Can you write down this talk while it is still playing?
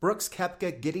Brooks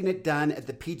Koepka getting it done at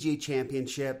the PGA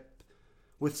Championship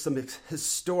with some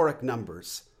historic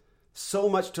numbers. So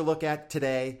much to look at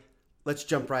today. Let's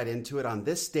jump right into it on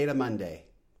this Data Monday.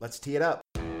 Let's tee it up.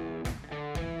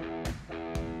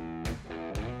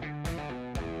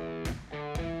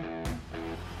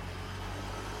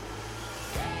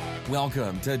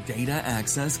 Welcome to Data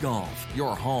Access Golf,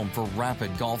 your home for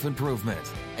rapid golf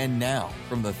improvement. And now,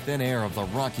 from the thin air of the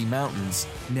Rocky Mountains,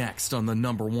 next on the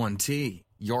number one tee,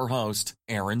 your host,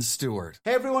 Aaron Stewart.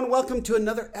 Hey everyone, welcome to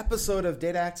another episode of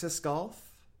Data Access Golf,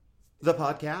 the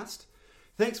podcast.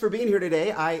 Thanks for being here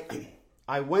today.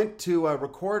 I went to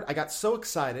record. I got so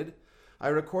excited. I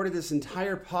recorded this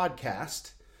entire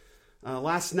podcast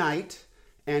last night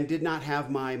and did not have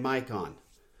my mic on.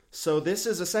 So this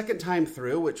is a second time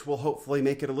through, which will hopefully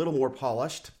make it a little more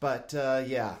polished. But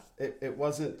it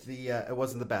wasn't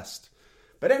the best.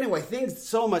 But anyway,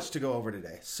 so much to go over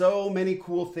today. So many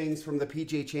cool things from the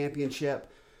PGA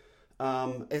Championship.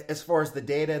 As far as the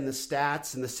data and the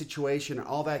stats and the situation and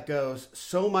all that goes,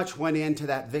 so much went into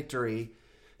that victory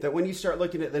that when you start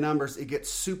looking at the numbers, it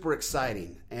gets super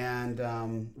exciting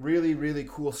and really, really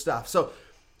cool stuff. So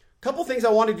a couple things I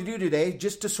wanted to do today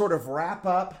just to sort of wrap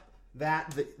up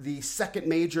the second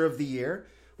major of the year,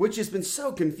 which has been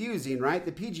so confusing, right?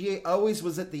 The PGA always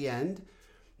was at the end.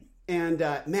 And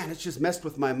man, it's just messed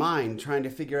with my mind trying to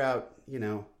figure out,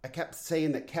 I kept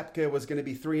saying that Koepka was going to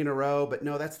be 3 in a row, but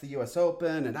no, that's the US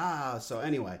Open. And so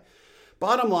anyway,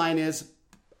 bottom line is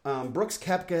Brooks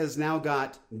Koepka has now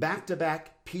got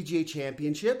back-to-back PGA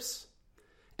Championships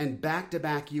and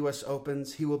back-to-back US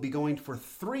Opens. He will be going for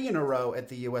 3 in a row at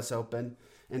the US Open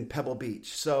in Pebble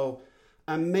Beach. So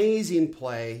amazing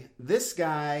play. This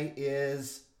guy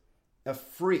is a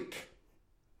freak.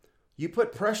 You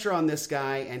put pressure on this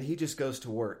guy and he just goes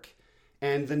to work.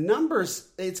 And the numbers,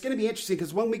 it's going to be interesting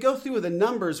because when we go through the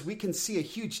numbers, we can see a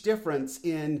huge difference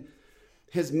in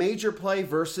his major play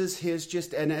versus his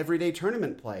just an everyday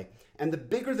tournament play. And the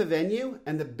bigger the venue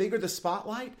and the bigger the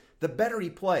spotlight, the better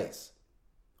he plays,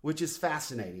 which is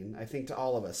fascinating, I think, to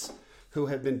all of us who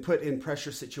have been put in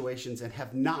pressure situations and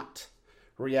have not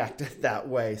reacted that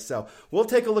way. So we'll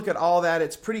take a look at all that.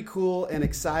 It's pretty cool and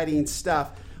exciting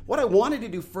stuff. What I wanted to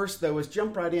do first, though, is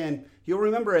jump right in. You'll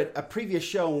remember at a previous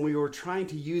show when we were trying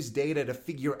to use data to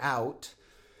figure out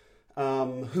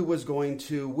who was going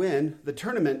to win the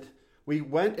tournament. We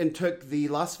went and took the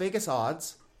Las Vegas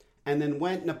odds and then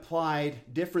went and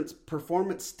applied different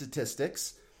performance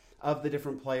statistics of the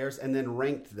different players and then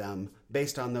ranked them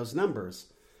based on those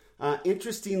numbers.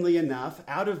 Interestingly enough,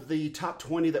 out of the top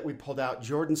 20 that we pulled out,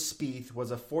 Jordan Spieth was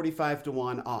a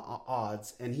 45-1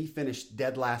 odds, and he finished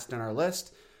dead last on our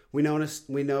list. We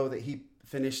know that he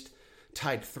finished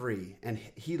tied 3, and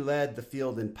he led the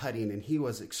field in putting, and he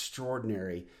was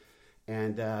extraordinary.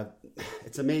 And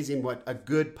it's amazing what a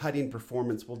good putting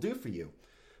performance will do for you.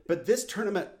 But this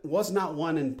tournament was not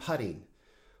won in putting,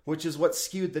 which is what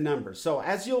skewed the numbers. So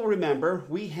as you'll remember,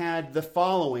 we had the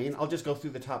following. I'll just go through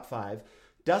the top 5.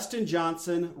 Dustin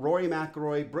Johnson, Rory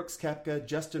McIlroy, Brooks Koepka,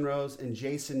 Justin Rose, and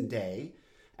Jason Day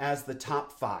as the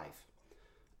top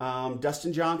 5.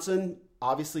 Dustin Johnson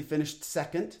obviously finished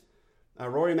second.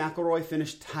 Rory McIlroy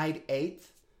finished tied 8th.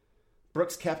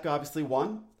 Brooks Koepka obviously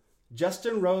won.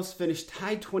 Justin Rose finished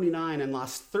tied 29 and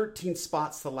lost 13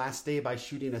 spots the last day by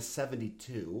shooting a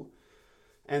 72.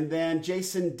 And then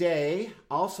Jason Day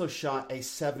also shot a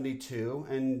 72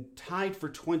 and tied for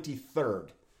 23rd.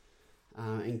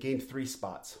 And gained 3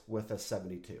 spots with a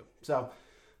 72. So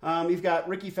you've got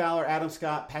Ricky Fowler, Adam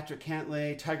Scott, Patrick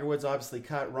Cantlay, Tiger Woods obviously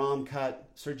cut, Rahm cut,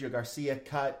 Sergio Garcia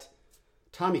cut,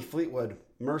 Tommy Fleetwood,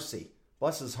 mercy,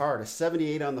 bless his heart, a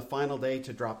 78 on the final day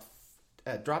to drop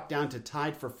down to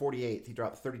tied for 48th. He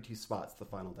dropped 32 spots the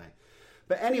final day.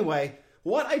 But anyway,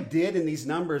 what I did in these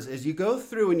numbers is you go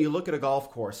through and you look at a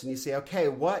golf course and you say, okay,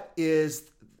 what is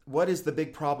the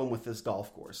big problem with this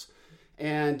golf course?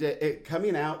 And it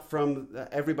coming out from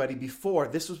everybody before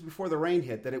the rain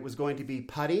hit, that it was going to be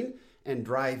putting and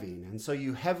driving. And so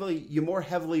you more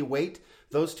heavily weight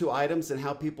those 2 items and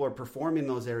how people are performing in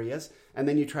those areas. And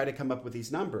then you try to come up with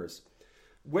these numbers.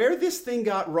 Where this thing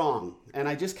got wrong, and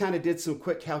I just kind of did some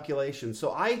quick calculations.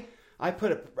 So I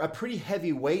put a pretty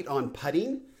heavy weight on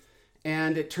putting.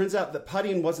 And it turns out that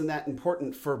putting wasn't that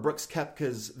important for Brooks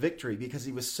Koepka's victory because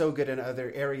he was so good in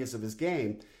other areas of his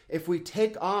game. If we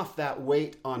take off that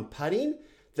weight on putting,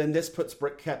 then this puts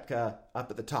Brooks Koepka up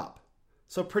at the top.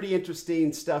 So pretty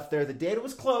interesting stuff there. The data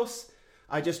was close.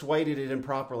 I just weighted it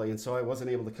improperly, and so I wasn't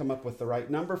able to come up with the right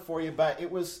number for you, but it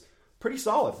was pretty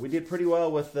solid. We did pretty well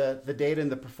with the data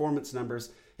and the performance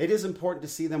numbers. it is important to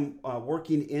see them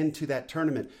working into that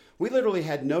tournament. We literally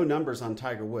had no numbers on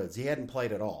Tiger Woods. He hadn't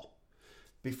played at all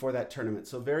before that tournament.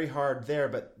 So very hard there.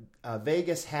 But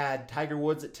Vegas had Tiger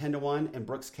Woods at 10-1 and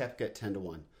Brooks Koepka at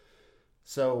 10-1.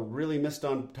 So really missed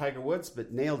on Tiger Woods,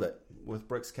 but nailed it with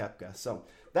Brooks Koepka. So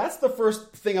that's the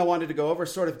first thing I wanted to go over.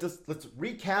 Sort of just let's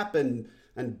recap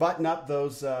and button up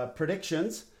those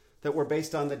predictions that were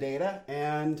based on the data.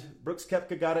 And Brooks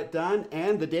Koepka got it done.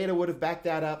 And the data would have backed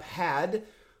that up had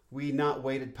we not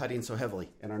weighted putting so heavily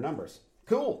in our numbers.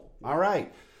 Cool. All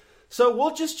right. So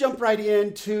we'll just jump right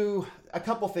into a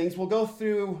couple things. We'll go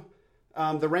through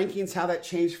the rankings, how that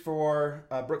changed for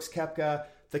Brooks Koepka,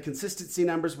 the consistency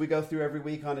numbers we go through every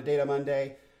week on a Data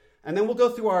Monday. And then we'll go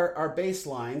through our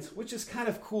baselines, which is kind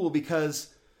of cool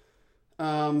because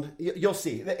you'll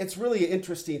see. It's really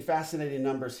interesting, fascinating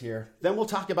numbers here. Then we'll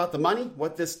talk about the money,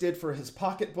 what this did for his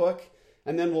pocketbook.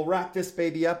 And then we'll wrap this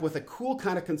baby up with a cool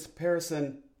kind of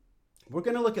comparison. We're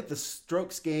going to look at the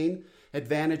strokes gain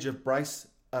advantage of Brooks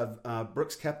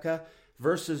Koepka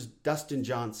versus Dustin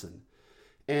Johnson.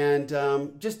 And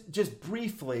just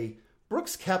briefly,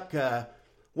 Brooks Koepka,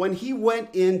 when he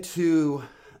went in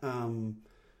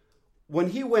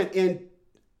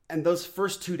and those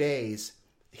first 2 days,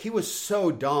 he was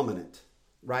so dominant,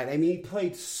 right? I mean, he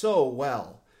played so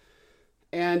well.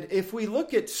 And if we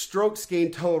look at strokes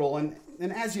gain total, and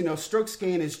as you know, strokes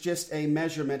gain is just a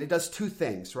measurement. It does two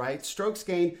things, right? Strokes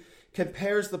gain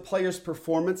compares the player's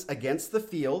performance against the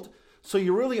field. So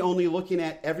you're really only looking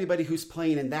at everybody who's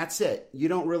playing, and that's it. You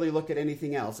don't really look at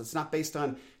anything else. It's not based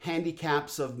on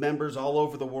handicaps of members all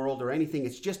over the world or anything.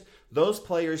 It's just those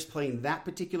players playing that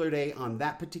particular day on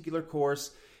that particular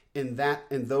course in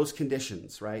those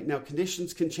conditions, right? Now,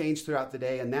 conditions can change throughout the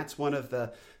day, and that's one of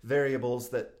the variables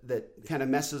that kind of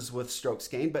messes with strokes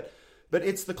gain. But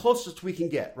it's the closest we can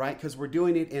get, right? Because we're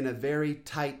doing it in a very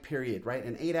tight period, right?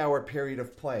 An 8-hour period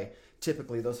of play,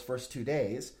 typically those first 2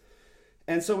 days.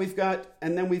 And so it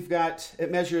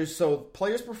measures, so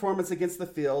players' performance against the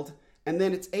field, and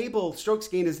then strokes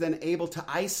gain is then able to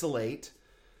isolate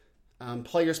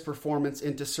players' performance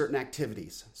into certain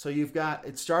activities. So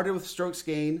it started with strokes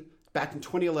gain back in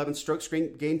 2011, strokes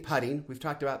gain putting. We've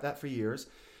talked about that for years.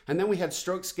 And then we had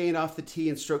strokes gain off the tee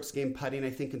and strokes gain putting, I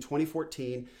think, in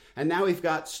 2014. And now we've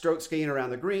got strokes gain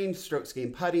around the green, strokes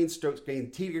gain putting, strokes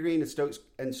gain tee to green, and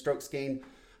strokes gain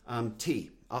tee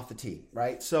off the tee,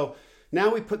 right? So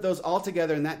now we put those all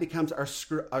together, and that becomes our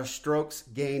strokes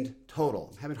gained total.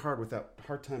 I'm having a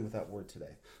hard time with that word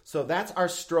today. So that's our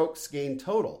strokes gained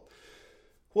total.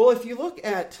 Well, if you look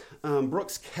at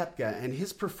Brooks Koepka and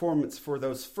his performance for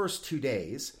those first 2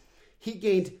 days, he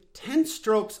gained 10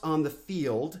 strokes on the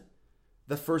field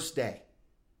the first day,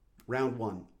 round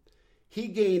one. He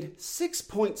gained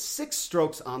 6.6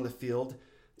 strokes on the field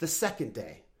the second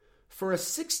day for a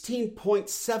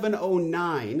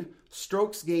 16.709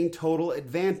 strokes gain total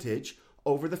advantage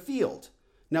over the field.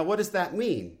 Now, what does that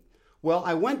mean? Well,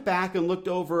 I went back and looked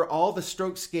over all the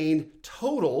strokes gain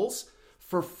totals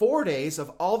for 4 days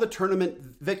of all the tournament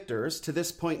victors to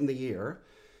this point in the year.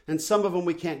 And some of them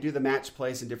we can't do the match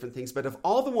plays and different things. But of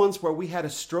all the ones where we had a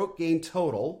stroke gain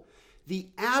total, the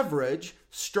average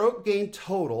stroke gain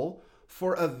total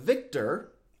for a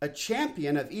victor, a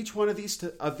champion of each one of these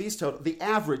total, the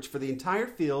average for the entire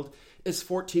field is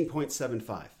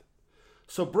 14.75.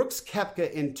 So Brooks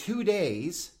Koepka in 2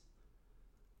 days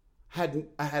had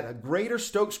a greater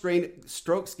strokes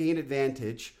gain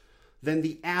advantage than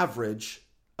the average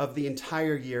of the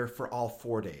entire year for all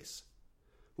 4 days,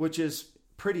 which is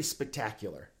pretty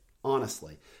spectacular,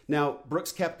 honestly. Now,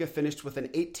 Brooks Koepka finished with an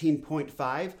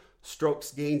 18.5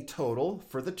 strokes gain total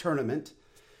for the tournament,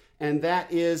 and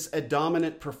that is a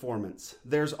dominant performance.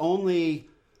 There's only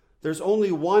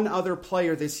one other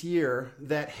player this year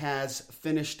that has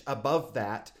finished above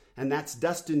that, and that's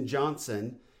Dustin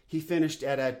Johnson. He finished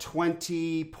at a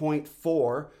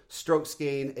 20.4 strokes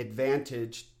gain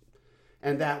advantage,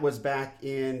 and that was back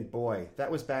at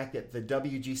the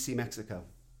WGC Mexico.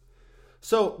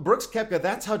 So Brooks Koepka,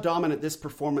 that's how dominant this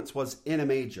performance was in a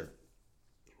major.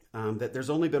 That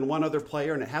there's only been one other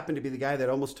player, and it happened to be the guy that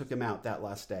almost took him out that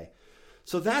last day.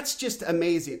 So that's just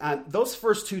amazing. Those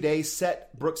first 2 days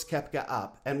set Brooks Koepka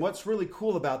up. And what's really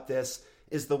cool about this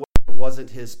is the way it wasn't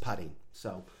his putting.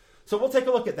 So we'll take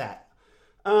a look at that.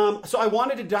 So I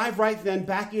wanted to dive right then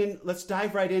back in. Let's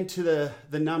dive right into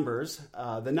the numbers.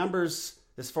 The numbers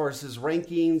as far as his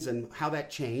rankings and how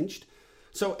that changed.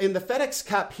 So in the FedEx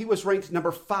Cup, he was ranked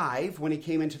number 5 when he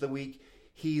came into the week.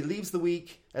 He leaves the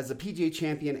week as the PGA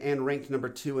champion and ranked number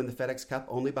 2 in the FedEx Cup,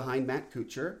 only behind Matt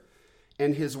Kuchar.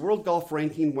 And his world golf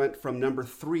ranking went from number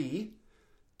 3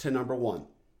 to number 1.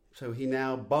 So he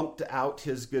now bumped out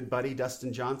his good buddy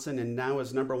Dustin Johnson and now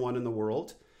is number 1 in the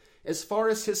world. As far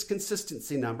as his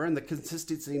consistency number, and the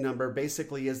consistency number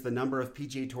basically is the number of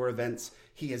PGA Tour events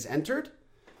he has entered,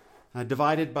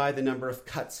 divided by the number of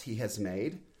cuts he has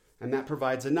made, and that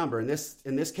provides a number. In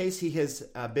this case, he has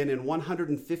been in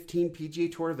 115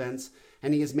 PGA Tour events,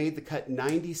 and he has made the cut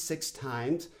 96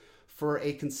 times for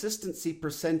a consistency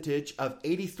percentage of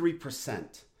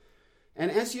 83%. And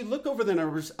as you look over the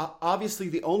numbers, obviously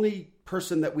the only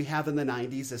person that we have in the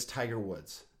 90s is Tiger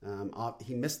Woods.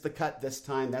 He missed the cut this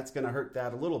time. That's going to hurt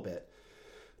that a little bit.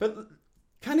 But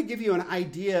kind of give you an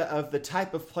idea of the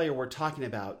type of player we're talking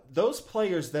about. Those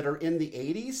players that are in the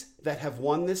 80s that have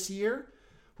won this year,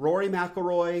 Rory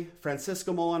McIlroy,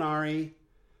 Francisco Molinari,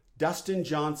 Dustin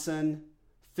Johnson,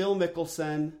 Phil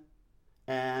Mickelson,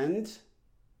 and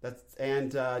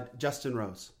Justin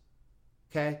Rose.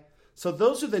 Okay? So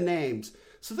those are the names.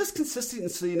 So this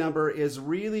consistency number is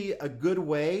really a good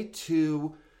way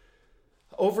to,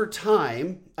 over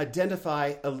time,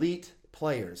 identify elite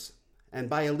players. And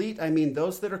by elite, I mean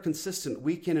those that are consistent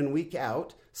week in and week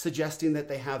out, suggesting that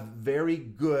they have a very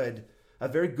good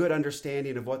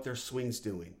understanding of what their swing's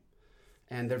doing.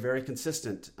 And they're very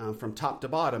consistent from top to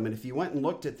bottom. And if you went and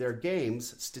looked at their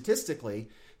games, statistically,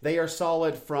 they are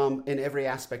solid in every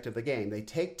aspect of the game. They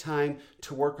take time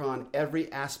to work on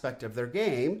every aspect of their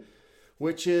game,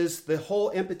 which is the whole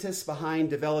impetus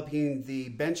behind developing the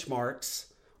benchmarks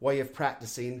way of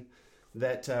practicing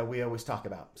that we always talk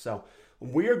about. So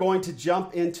we are going to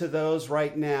jump into those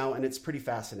right now, and it's pretty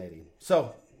fascinating.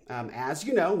 So as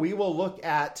you know, we will look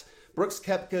at Brooks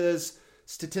Koepka's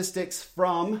statistics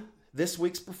from this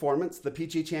week's performance, the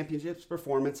PGA Championships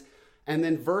performance, and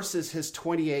then versus his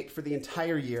 28 for the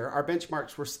entire year. Our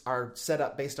benchmarks are set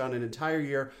up based on an entire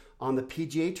year on the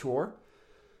PGA Tour.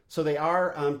 So they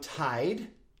are tied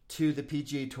to the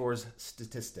PGA Tour's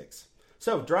statistics.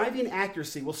 So driving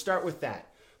accuracy, we'll start with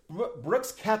that.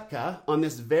 Brooks Koepka on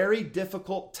this very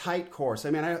difficult, tight course.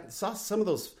 I mean, I saw some of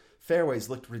those fairways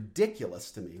looked ridiculous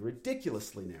to me,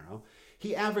 ridiculously narrow.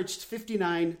 He averaged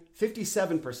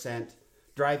 57%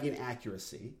 driving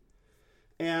accuracy.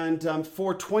 And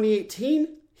for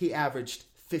 2018, he averaged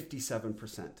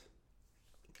 57%.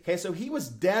 Okay, so he was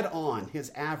dead on his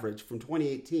average from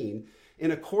 2018 in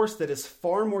a course that is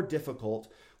far more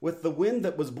difficult with the wind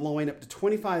that was blowing up to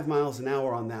 25 miles an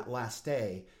hour on that last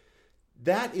day.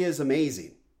 That is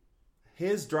amazing.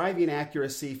 His driving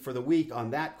accuracy for the week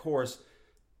on that course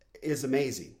is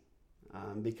amazing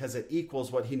because it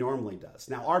equals what he normally does.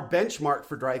 Now, our benchmark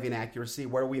for driving accuracy,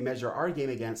 where we measure our game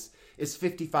against, is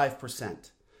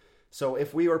 55%. So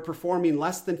if we were performing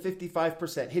less than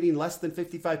 55%, hitting less than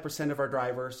 55% of our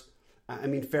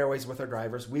fairways with our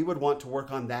drivers, we would want to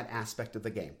work on that aspect of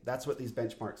the game. That's what these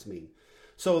benchmarks mean.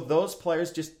 So those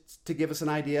players, just to give us an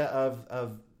idea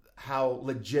of how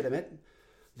legitimate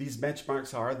these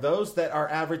benchmarks are, those that are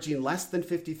averaging less than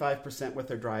 55% with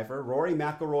their driver, Rory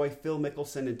McIlroy, Phil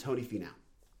Mickelson, and Tony Finau.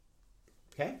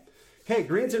 Okay,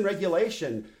 greens in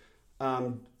regulation.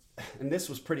 And this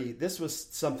was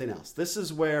something else. This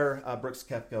is where Brooks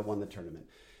Koepka won the tournament.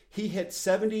 He hit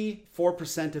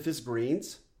 74% of his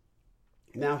greens.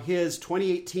 Now his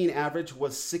 2018 average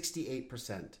was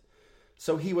 68%.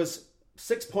 So he was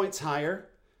 6 points higher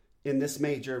in this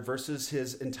major versus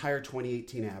his entire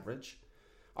 2018 average.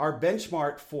 Our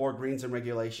benchmark for greens in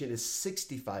regulation is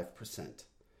 65%.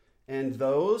 And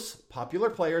those popular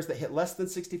players that hit less than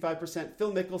 65%,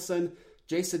 Phil Mickelson,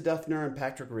 Jason Duffner, and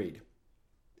Patrick Reed,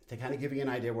 to kind of give you an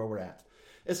idea where we're at.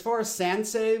 As far as sand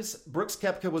saves, Brooks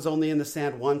Koepka was only in the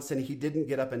sand once, and he didn't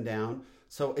get up and down.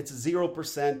 So it's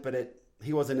 0%, but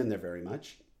he wasn't in there very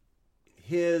much.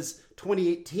 His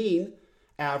 2018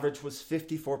 average was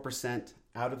 54%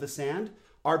 out of the sand.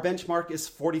 Our benchmark is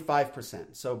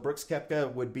 45%. So Brooks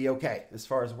Koepka would be okay as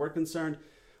far as we're concerned.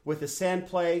 With his sand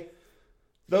play,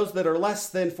 those that are less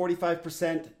than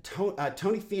 45%,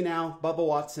 Tony Finau, Bubba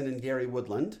Watson, and Gary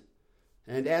Woodland.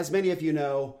 And as many of you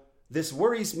know, this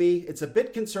worries me. It's a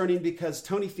bit concerning because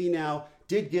Tony Finau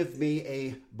did give me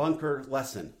a bunker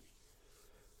lesson.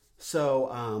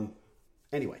 So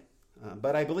anyway,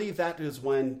 but I believe that is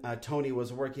when Tony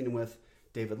was working with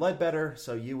David Ledbetter,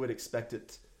 so you would expect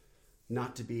it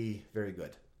not to be very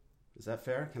good. Is that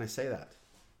fair? Can I say that?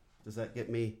 Does that get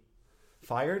me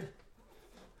fired?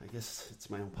 I guess it's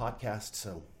my own podcast,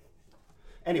 so.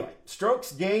 Anyway,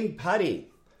 strokes gained putting.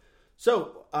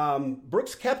 So,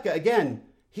 Brooks Koepka, again,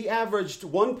 he averaged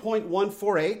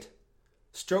 1.148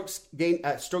 strokes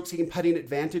gained putting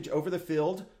advantage over the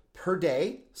field per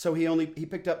day. So he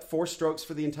picked up 4 strokes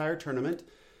for the entire tournament,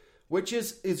 which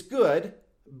is good,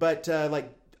 but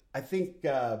I think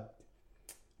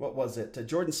what was it?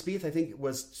 Jordan Spieth, I think it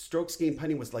was strokes gained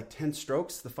putting was like 10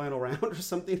 strokes the final round or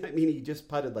something. I mean, he just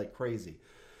putted like crazy.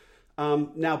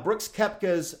 Now, Brooks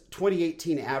Koepka's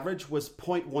 2018 average was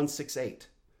 .168.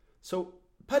 So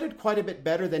putted quite a bit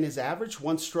better than his average,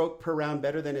 1 stroke per round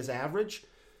better than his average,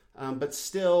 but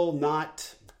still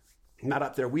not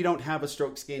up there. We don't have a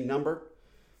strokes gained number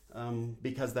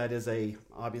because that is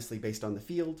obviously based on the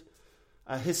field.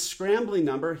 His scrambling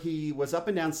number, he was up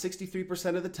and down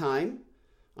 63% of the time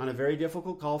on a very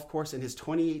difficult golf course, and his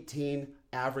 2018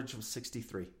 average was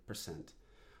 63%.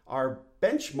 Our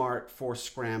benchmark for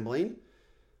scrambling,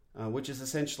 which is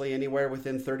essentially anywhere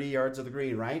within 30 yards of the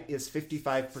green, right, is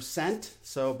 55%.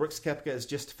 So Brooks Koepka is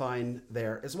just fine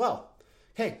there as well.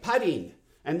 Okay, putting.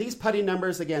 And these putting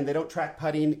numbers, again, they don't track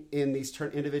putting in these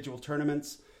individual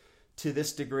tournaments to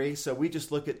this degree. So we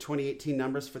just look at 2018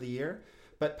 numbers for the year.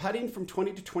 But putting from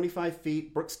 20 to 25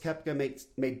 feet, Brooks Koepka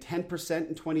made 10%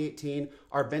 in 2018.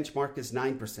 Our benchmark is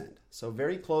 9%. So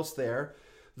very close there.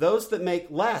 Those that make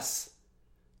less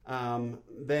than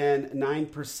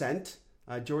 9%,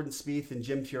 Jordan Spieth and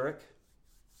Jim Furyk.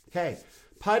 Okay,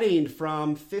 putting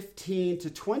from 15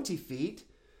 to 20 feet,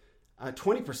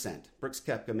 20%. Brooks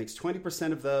Koepka makes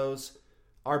 20% of those.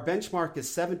 Our benchmark is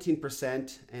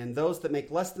 17%, and those that make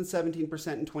less than 17% in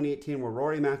 2018 were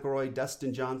Rory McIlroy,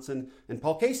 Dustin Johnson, and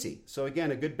Paul Casey. So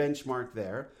again, a good benchmark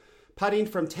there. Putting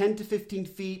from 10 to 15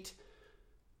 feet,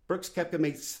 Brooks Koepka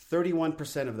makes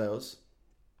 31% of those.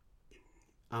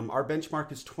 Our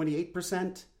benchmark is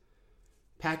 28%.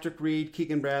 Patrick Reed,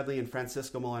 Keegan Bradley, and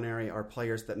Francisco Molinari are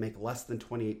players that make less than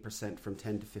 28% from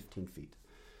 10 to 15 feet.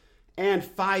 And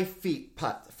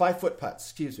 5-foot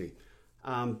putts,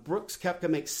 Brooks Koepka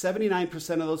makes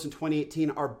 79% of those in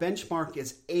 2018. Our benchmark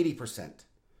is 80%.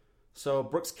 So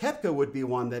Brooks Koepka would be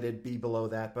one that would be below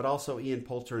that, but also Ian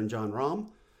Poulter and Jon Rahm.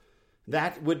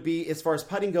 That would be, as far as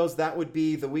putting goes, that would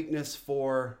be the weakness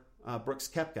for Brooks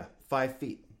Koepka, 5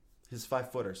 feet, his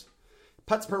 5-footers.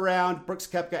 Putts per round, Brooks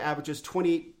Koepka averages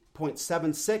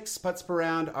 28.76 putts per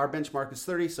round. Our benchmark is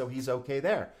 30, so he's okay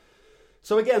there.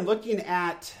 So again, looking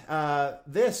at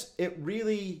this, it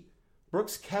really,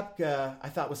 Brooks Koepka, I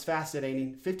thought was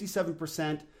fascinating.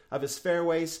 57% of his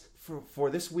fairways for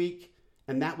this week,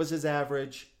 and that was his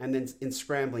average. And then in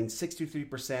scrambling,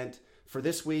 63% for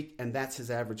this week, and that's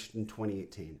his average in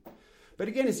 2018. But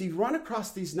again, as you run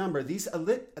across these numbers, these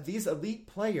elite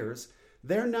players,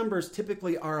 their numbers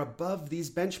typically are above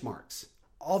these benchmarks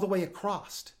all the way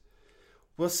across.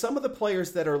 Well, some of the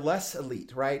players that are less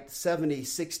elite, right, 70,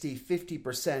 60,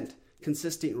 50%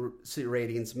 consistency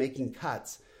ratings making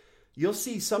cuts, you'll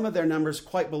see some of their numbers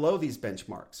quite below these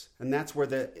benchmarks. And that's where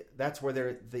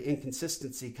the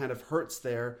inconsistency kind of hurts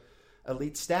their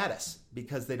elite status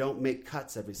because they don't make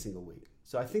cuts every single week.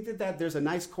 So I think that there's a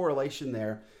nice correlation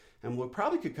there, and we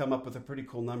probably could come up with a pretty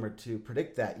cool number to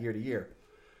predict that year to year.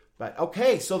 But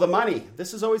okay, so the money.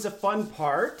 This is always a fun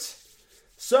part.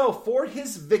 So for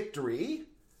his victory,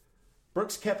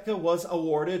 Brooks Koepka was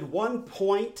awarded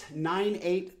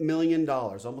 $1.98 million,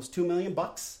 almost $2 million.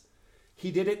 He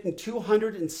did it in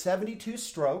 272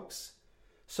 strokes.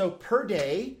 So per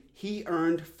day, he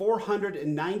earned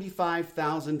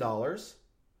 $495,000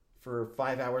 for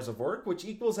 5 hours of work, which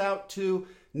equals out to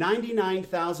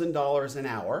 $99,000 an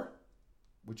hour,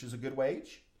 which is a good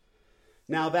wage.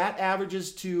 Now that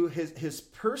averages to his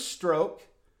per stroke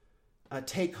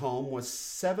take home was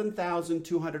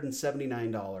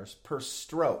 $7,279 per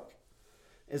stroke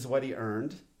is what he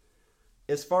earned.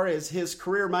 As far as his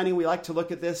career money, we like to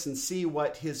look at this and see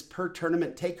what his per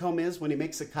tournament take home is when he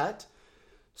makes a cut.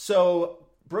 So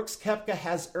Brooks Koepka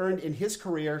has earned in his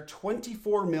career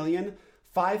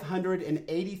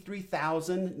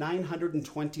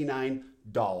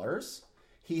 $24,583,929.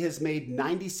 He has made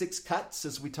 96 cuts,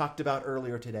 as we talked about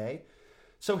earlier today.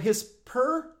 So his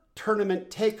per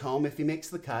tournament take home, if he makes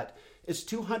the cut, is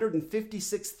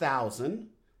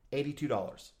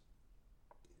 $256,082.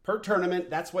 Per tournament,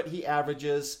 that's what he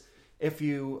averages if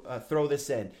you throw this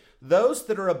in. Those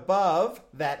that are above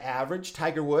that average,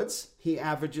 Tiger Woods, he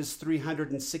averages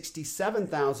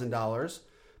 $367,000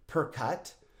 per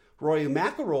cut. Rory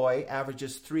McIlroy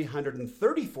averages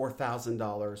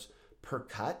 $334,000 per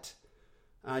cut.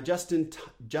 Dustin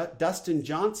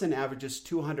Johnson averages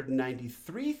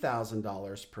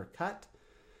 $293,000 per cut.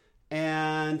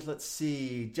 And let's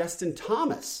see, Justin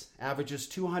Thomas averages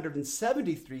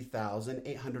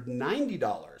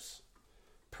 $273,890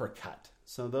 per cut.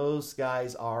 So those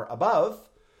guys are above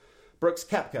Brooks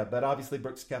Koepka, but obviously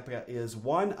Brooks Koepka is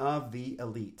one of the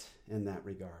elite in that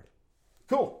regard.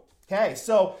 Cool. Okay,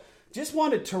 so just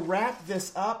wanted to wrap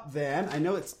this up then. I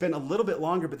know it's been a little bit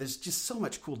longer, but there's just so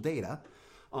much cool data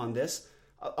on this.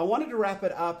 I wanted to wrap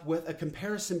it up with a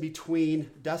comparison between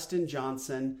Dustin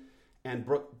Johnson and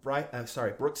Brooks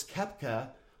Koepka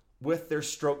with their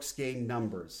strokes gained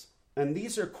numbers. And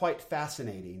these are quite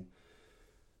fascinating.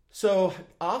 So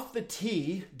off the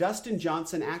tee, Dustin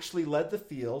Johnson actually led the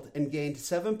field and gained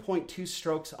 7.2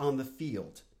 strokes on the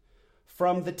field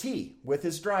from the tee with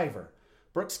his driver.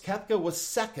 Brooks Koepka was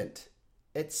second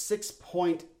at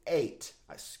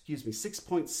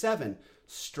 6.7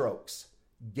 strokes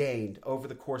gained over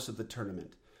the course of the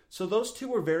tournament. So those two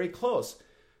were very close.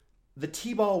 The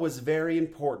tee ball was very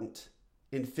important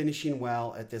in finishing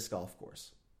well at this golf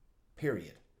course,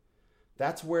 period.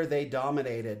 That's where they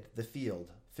dominated the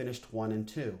field, finished 1 and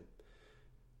 2.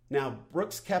 Now,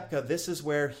 Brooks Koepka, this is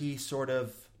where he sort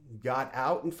of got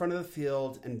out in front of the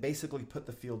field and basically put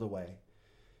the field away.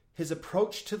 His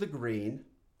approach to the green,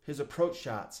 his approach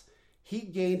shots, he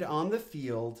gained on the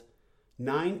field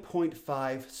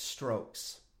 9.5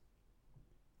 strokes.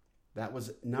 That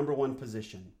was number one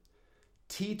position.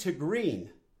 Tee to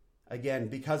green, again,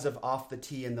 because of off the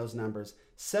tee and those numbers,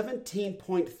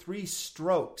 17.3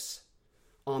 strokes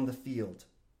on the field,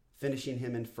 finishing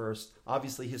him in first.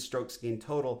 Obviously, his strokes gained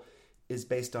total is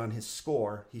based on his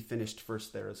score. He finished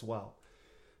first there as well.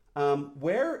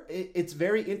 Where it's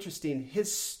very interesting,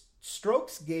 his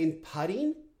strokes gained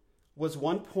putting was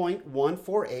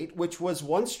 1.148, which was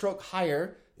 1 stroke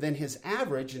higher than his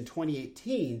average in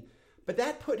 2018, but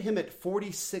that put him at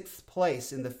 46th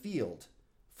place in the field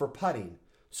for putting.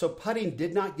 So putting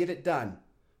did not get it done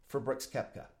for Brooks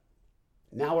Koepka.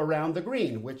 Now around the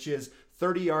green, which is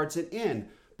 30 yards and in,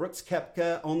 Brooks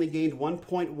Koepka only gained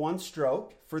 1.1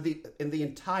 stroke for the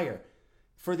entire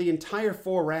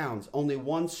 4 rounds, only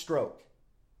 1 stroke.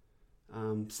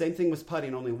 Same thing with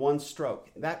putting, only 1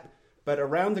 stroke. But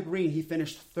around the green, he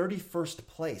finished 31st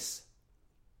place.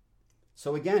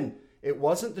 So again, it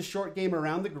wasn't the short game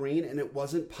around the green, and it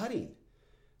wasn't putting.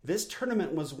 This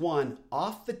tournament was won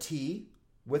off the tee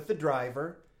with the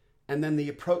driver, and then the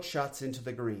approach shots into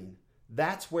the green.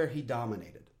 That's where he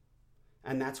dominated,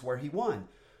 and that's where he won.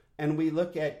 And we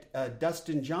look at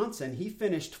Dustin Johnson. He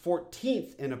finished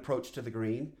 14th in approach to the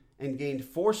green and gained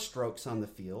 4 strokes on the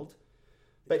field.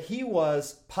 But he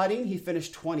was putting, he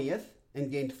finished 20th and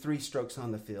gained 3 strokes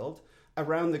on the field.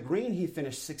 Around the green, he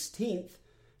finished 16th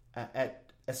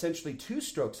at essentially 2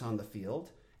 strokes on the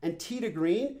field. And tee to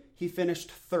green, he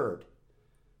finished 3rd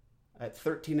at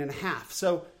 13.5.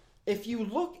 So if you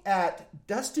look at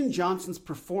Dustin Johnson's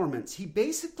performance, he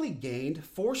basically gained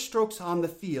 4 strokes on the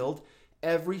field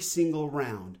every single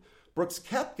round. Brooks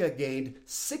Koepka gained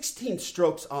 16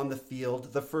 strokes on the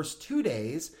field the first 2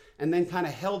 days and then kind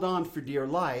of held on for dear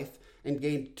life and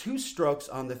gained 2 strokes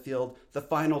on the field the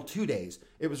final 2 days.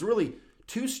 It was really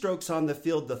 2 strokes on the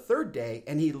field the 3rd day,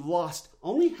 and he lost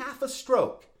only half a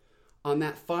stroke on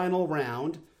that final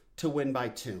round to win by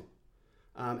 2.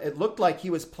 It looked like he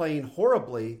was playing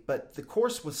horribly, but the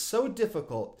course was so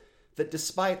difficult that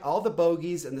despite all the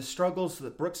bogeys and the struggles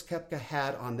that Brooks Koepka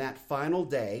had on that final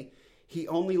day, he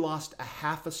only lost a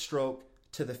half a stroke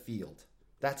to the field.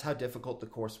 That's how difficult the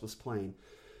course was playing.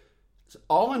 So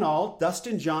all in all,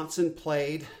 Dustin Johnson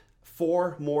played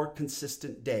 4 more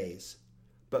consistent days,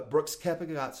 but Brooks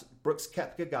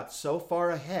Koepka got so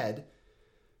far ahead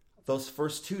those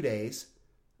first 2 days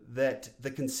that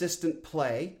the consistent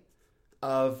play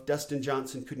of Dustin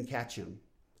Johnson couldn't catch him.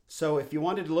 So if you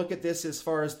wanted to look at this as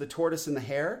far as the tortoise and the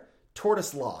hare,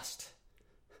 tortoise lost,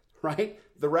 right?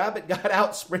 The rabbit got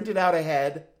out, sprinted out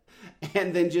ahead,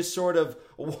 and then just sort of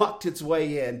walked its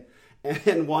way in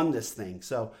and won this thing.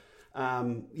 So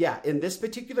in this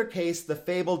particular case, the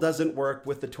fable doesn't work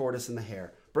with the tortoise and the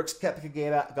hare. Brooks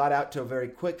Koepka got out to a very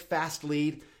quick, fast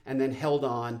lead and then held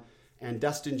on. And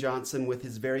Dustin Johnson, with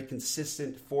his very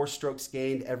consistent 4 strokes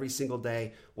gained every single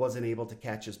day, wasn't able to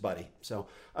catch his buddy. So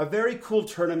a very cool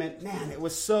tournament. Man, it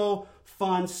was so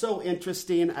fun, so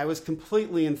interesting. I was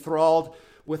completely enthralled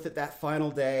with it that final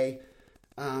day.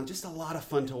 Just a lot of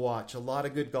fun to watch, a lot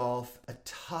of good golf, a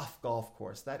tough golf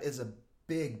course. That is a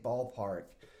big ballpark.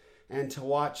 And to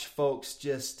watch folks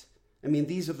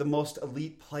these are the most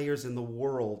elite players in the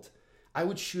world. I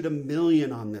would shoot $1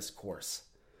 million on this course.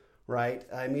 Right?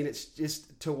 I mean, it's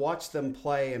just to watch them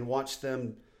play and watch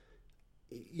them,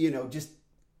 just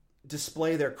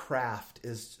display their craft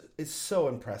is so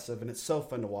impressive, and it's so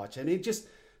fun to watch. And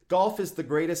golf is the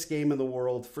greatest game in the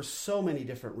world for so many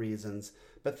different reasons.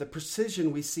 But the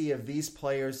precision we see of these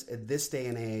players at this day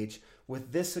and age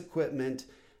with this equipment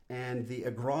and the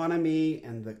agronomy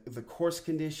and the course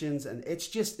conditions, and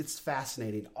it's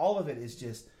fascinating. All of it is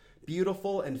just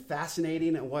beautiful and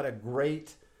fascinating, and what a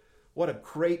great,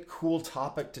 cool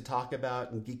topic to talk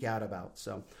about and geek out about.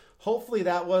 So Hopefully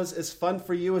that was as fun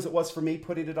for you as it was for me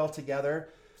putting it all together.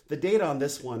 The data on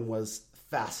this one was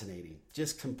fascinating.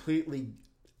 Just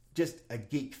a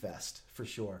geek fest for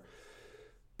sure.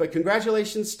 But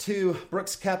congratulations to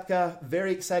Brooks Koepka.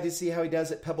 Very excited to see how he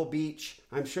does at Pebble Beach.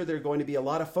 I'm sure there are going to be a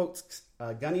lot of folks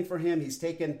gunning for him. He's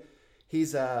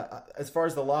as far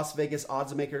as the Las Vegas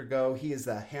odds maker go, he is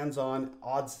the hands-on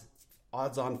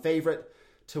odds-on favorite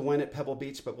to win at Pebble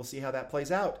Beach, but we'll see how that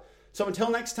plays out. So until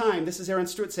next time, this is Aaron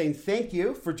Stewart saying thank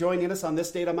you for joining us on this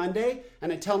Data Monday.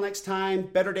 And until next time,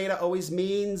 better data always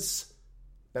means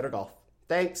better golf.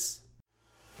 Thanks.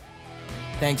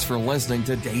 Thanks for listening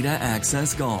to Data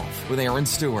Access Golf with Aaron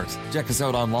Stewart. Check us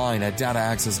out online at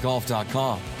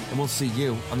dataaccessgolf.com, and we'll see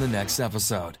you on the next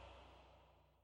episode.